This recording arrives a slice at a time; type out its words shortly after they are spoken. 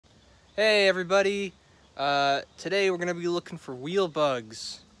Hey everybody! Today we're going to be looking for wheel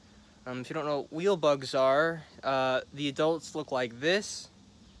bugs. If you don't know what wheel bugs are, the adults look like this,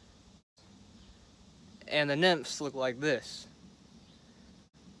 and the nymphs look like this.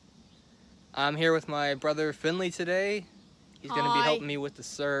 I'm here with my brother Finley today. He's going to be helping me with the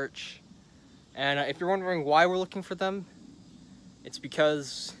search. And if you're wondering why we're looking for them, it's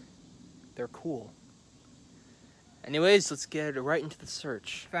because they're cool. Anyways, let's get right into the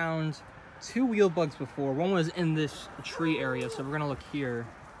search. Found 2 wheel bugs before. One was in this tree area, so we're gonna look here.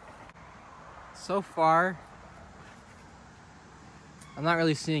 So far, I'm not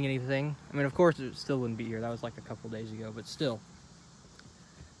really seeing anything. I mean, of course, it still wouldn't be here. That was like a couple days ago, but still.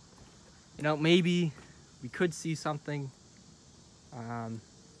 You know, maybe we could see something. I'm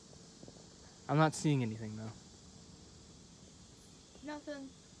not seeing anything though. Nothing.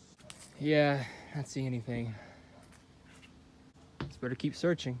 Yeah, not seeing anything. Let's better keep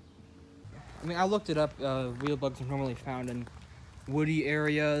searching. I mean, I looked it up. Wheel bugs are normally found in woody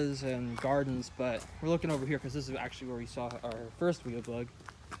areas and gardens, but we're looking over here because this is actually where we saw our first wheel bug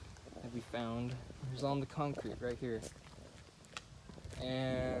that we found. It was on the concrete right here.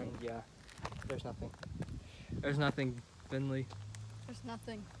 And yeah, there's nothing. There's nothing, Finley. There's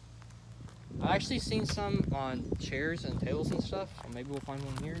nothing. I've actually seen some on chairs and tables and stuff, so maybe we'll find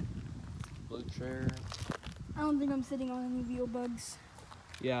one here. Blue chair. I don't think I'm sitting on any wheel bugs.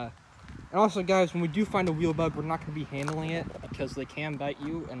 Yeah. And also, guys, when we do find a wheel bug, we're not going to be handling it because they can bite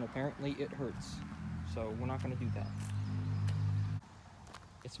you, and apparently it hurts. So we're not going to do that.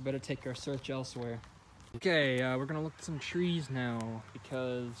 Guess we better take our search elsewhere. Okay, we're going to look at some trees now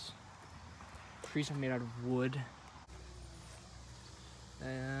because trees are made out of wood.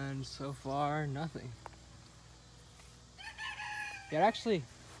 And so far, nothing. Yeah, actually...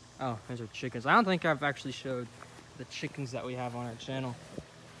 Oh, there's our chickens. I don't think I've actually showed the chickens that we have on our channel.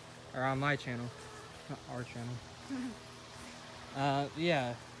 Or on my channel. Not our channel.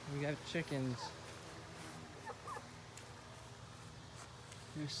 Yeah, we got chickens.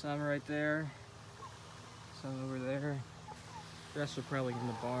 There's some right there. Some over there. The rest are probably in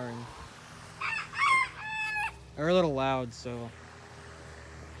the barn. They're a little loud, so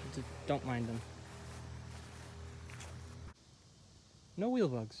just don't mind them. No wheel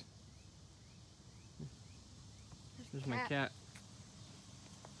bugs. There's my cat.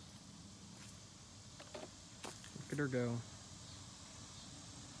 Look at her go.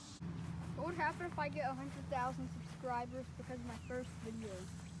 What would happen if I get 100,000 subscribers because of my first video?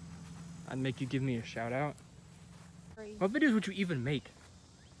 I'd make you give me a shout out. Great. What videos would you even make?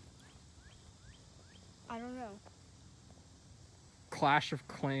 I don't know. Clash of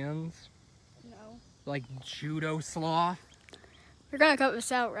Clans? No. Like Judo Sloth? You're gonna cut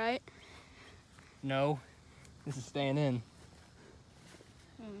this out, right? No. This is staying in.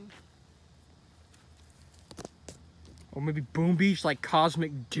 Or maybe Boom Beach, like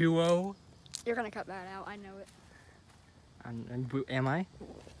Cosmic Duo. You're gonna cut that out, I know it. Am I?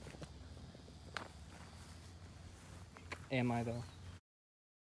 Am I though?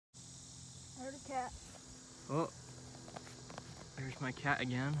 I heard a cat. Oh. There's my cat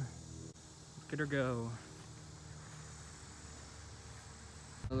again. Look at her go.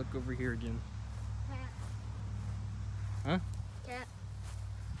 I'll look over here again. Cat. Huh? Cat.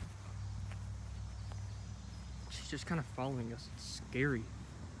 She's just kind of following us. It's scary.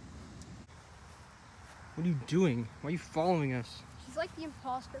 What are you doing? Why are you following us? She's like the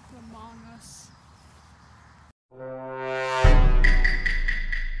imposter from Among Us.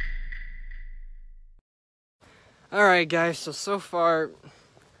 Alright guys, so far,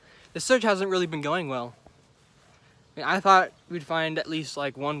 the search hasn't really been going well. I mean, I thought we'd find at least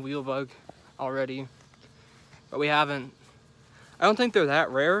like 1 wheel bug already, but we haven't. I don't think they're that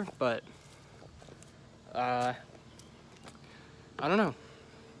rare, but I don't know.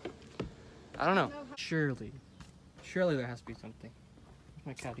 Surely there has to be something. There's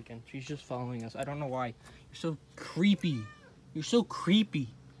my cat again. She's just following us. I don't know why. You're so creepy. You're so creepy.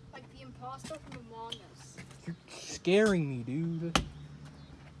 Like the imposter from Among Us. You're scaring me, dude.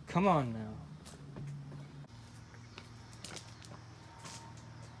 Come on now.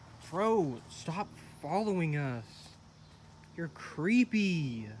 Bro, stop following us. You're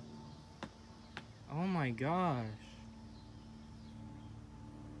creepy. Oh my gosh.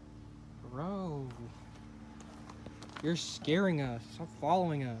 Bro. You're scaring us. Stop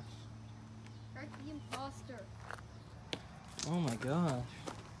following us. You're the imposter. Oh my gosh.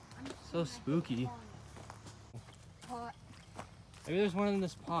 So spooky. Pot. Maybe there's one in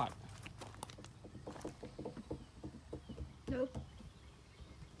this pot. Nope.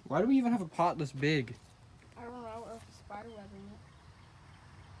 Why do we even have a pot this big? I don't know, or spider web in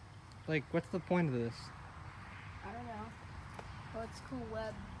Like, what's the point of this? I don't know. But it's cool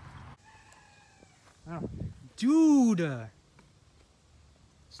web. Oh. Dude!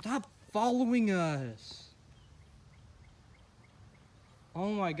 Stop following us! Oh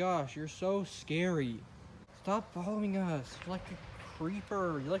my gosh, you're so scary. Stop following us. You're like a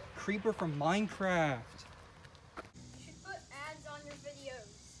creeper. You're like a creeper from Minecraft. You should put ads on your videos.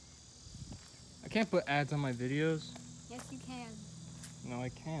 I can't put ads on my videos. Yes, you can. No, I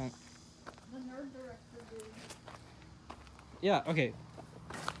can't. The nerd director did. Yeah, okay.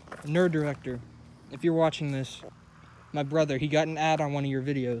 Nerd director. If you're watching this, my brother, he got an ad on one of your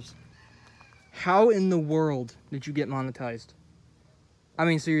videos. How in the world did you get monetized? I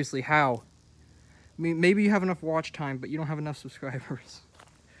mean, seriously, how? I mean, maybe you have enough watch time, but you don't have enough subscribers.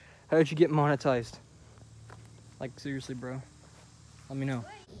 How did you get monetized? Like, seriously, bro. Let me know.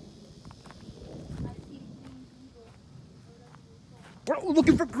 We're not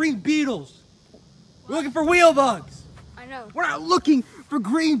looking for green beetles. We're looking for wheel bugs. I know. We're not looking for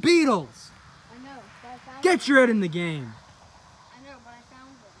green beetles. I know. But I found Get your head in the game. I know, but I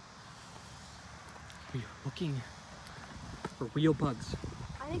found them. We are looking for wheel bugs.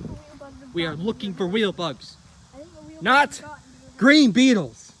 I think the wheel bugs have We are gotten looking to for the- wheel bugs. I think the wheel Not bugs have gotten to the- green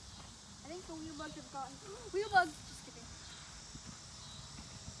beetles. I think the wheel bugs have gotten wheel bugs. Just kidding.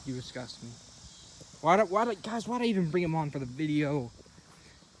 You disgust me. Guys, why'd I even bring him on for the video?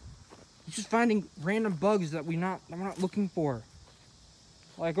 He's just finding random bugs that we're not looking for.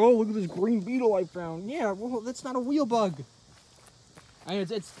 Like, oh, look at this green beetle I found. Yeah, well, that's not a wheel bug. I mean,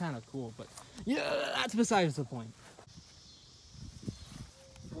 it's kind of cool, but yeah, that's besides the point.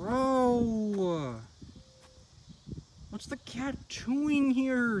 Bro, what's the cat doing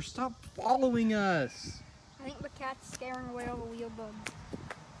here? Stop following us. I think the cat's scaring away all the wheel bugs.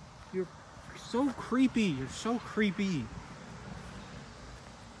 You're so creepy. You're so creepy.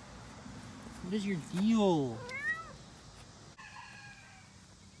 What is your deal?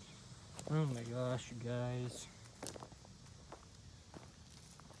 Oh my gosh, you guys.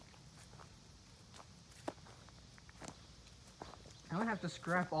 I'm gonna have to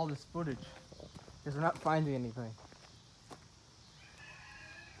scrap all this footage because we're not finding anything.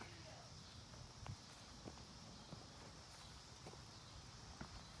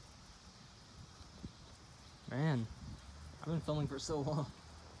 Man, I've been filming for so long.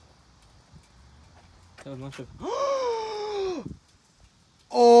 That was much of.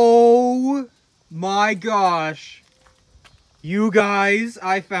 Oh my gosh! You guys,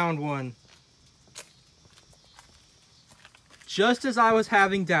 I found one. Just as I was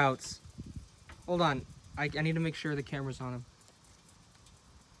having doubts. Hold on, I need to make sure the camera's on him.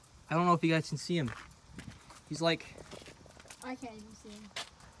 I don't know if you guys can see him. He's like. I can't even see him.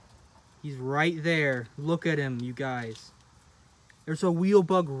 He's right there. Look at him, you guys. There's a wheel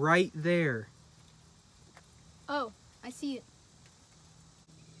bug right there. Oh, I see it.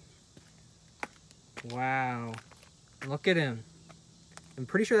 Wow. Look at him. I'm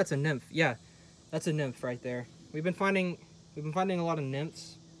pretty sure that's a nymph. Yeah, that's a nymph right there. We've been finding a lot of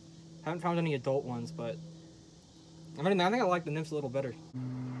nymphs. Haven't found any adult ones, but I think I like the nymphs a little better.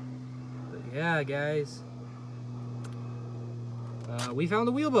 But yeah, guys. We found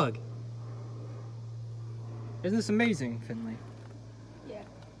the wheel bug. Isn't this amazing, Finley? Yeah.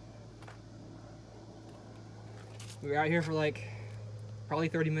 We were out here for like probably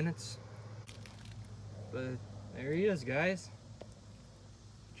 30 minutes. But there he is, guys.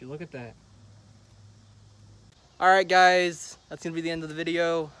 Would you look at that? Alright guys, that's gonna be the end of the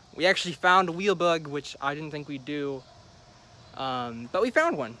video. We actually found a wheel bug, which I didn't think we'd do. But we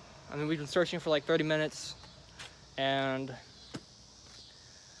found one. I mean, we've been searching for like 30 minutes and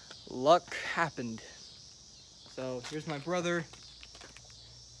luck happened. So here's my brother.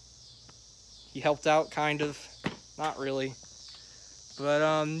 He helped out, kind of. Not really.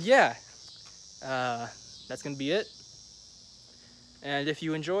 But yeah. That's gonna be it. And if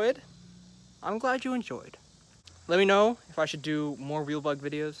you enjoyed, I'm glad you enjoyed. Let me know if I should do more wheel bug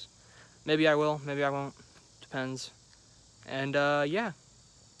videos. Maybe I will, maybe I won't. Depends. And yeah.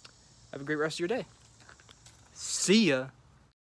 Have a great rest of your day. See ya.